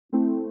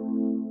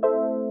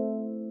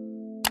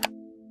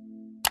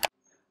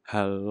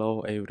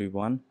Hello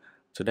everyone.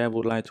 Today I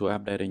would like to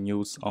update the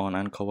news on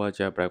UnC0ver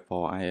jailbreak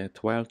for iOS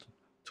 12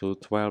 to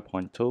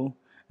 12.2.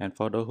 And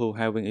for those who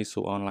having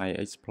issue online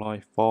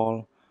exploit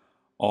fall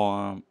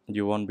or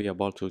you won't be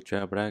able to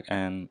jailbreak,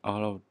 and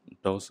all of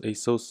those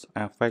issues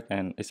affect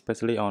and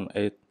especially on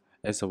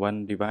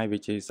A7 device,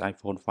 which is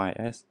iPhone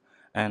 5s,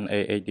 and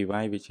A8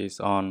 device, which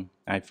is on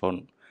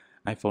iPhone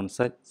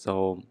 6.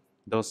 So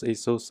those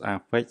issues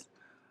are fixed.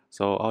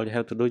 So all you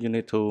have to do, you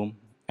need to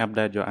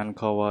update your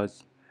UnC0ver.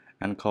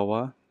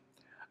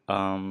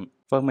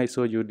 First, make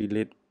sure you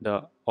delete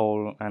the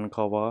old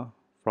UnC0ver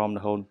from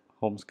the home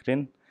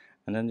screen,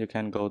 and then you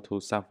can go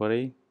to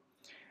Safari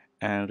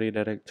and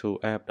redirect to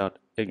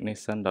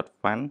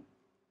app.ignition.fun,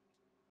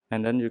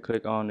 and then you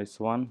click on this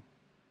one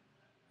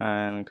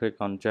and click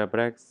on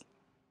jailbreaks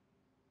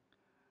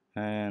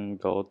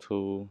and go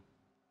to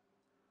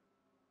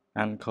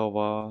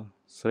UnC0ver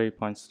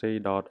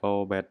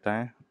 3.3.0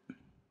 beta,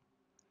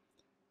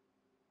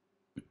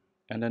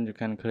 and then you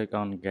can click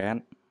on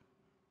get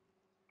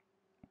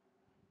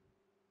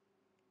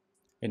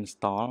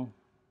install.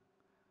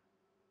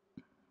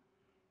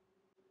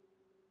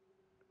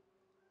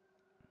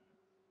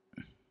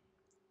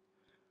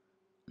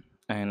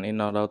 And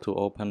in order to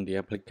open the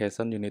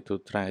application, you need to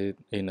try it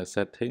in the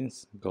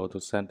settings. Go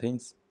to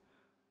settings,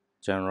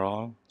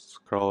 general,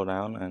 scroll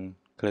down and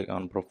click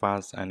on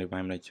profiles and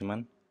device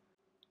management,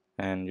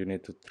 and you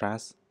need to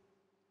trust,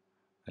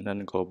 and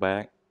then go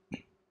back.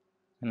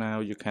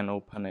 Now you can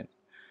open it.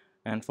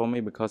 And for me,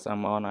 because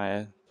I'm on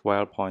iOS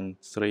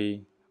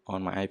 12.3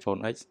 on my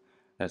iPhone X,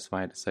 that's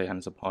why they say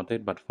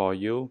unsupported. But for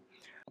you,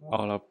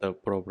 all of the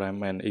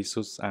problem and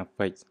issues are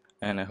fixed,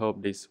 and I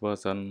hope this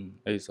version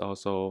is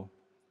also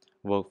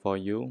work for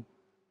you.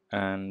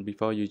 And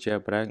before you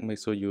jailbreak, make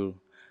sure you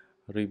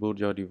reboot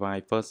your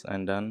device first,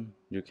 and then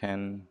you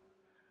can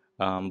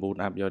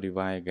boot up your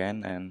device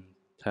again and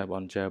tap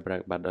on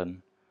jailbreak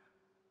button.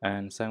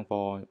 And thanks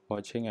for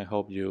watching. I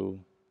hope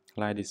you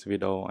like this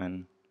video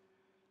and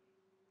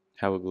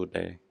have a good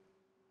day.